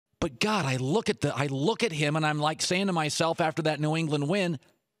But God, I look at him and I'm like saying to myself after that New England win,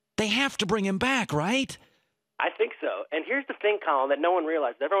 they have to bring him back, right? I think so. And here's the thing, Colin, that no one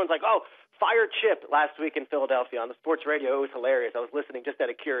realized. Everyone's like, oh, fire Chip last week in Philadelphia on the sports radio. It was hilarious. I was listening just out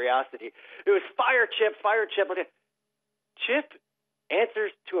of curiosity. It was fire Chip, fire Chip. Okay. Chip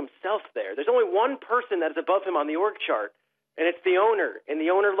answers to himself there. There's only one person that is above him on the org chart, and it's the owner, and the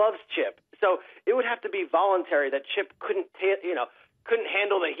owner loves Chip. So it would have to be voluntary that Chip couldn't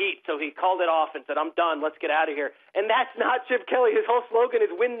handle the heat, so he called it off and said, I'm done, let's get out of here. And that's not Chip Kelly. His whole slogan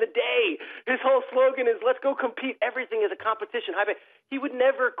is win the day. His whole slogan is let's go compete. Everything is a competition. He would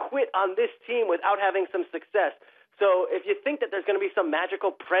never quit on this team without having some success. So if you think that there's going to be some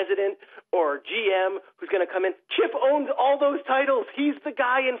magical president or GM who's going to come in, Chip owns all those titles. He's the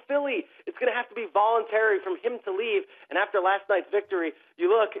guy in Philly. It's going to have to be voluntary from him to leave. And after last night's victory, you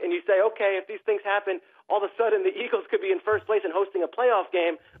look and you say, okay, if these things happen, all of a sudden the Eagles could be in first place and hosting a playoff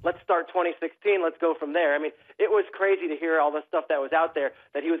game. Let's start 2016. Let's go from there. I mean, it was crazy to hear all the stuff that was out there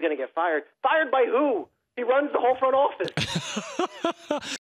that he was going to get fired. Fired by who? He runs the whole front office.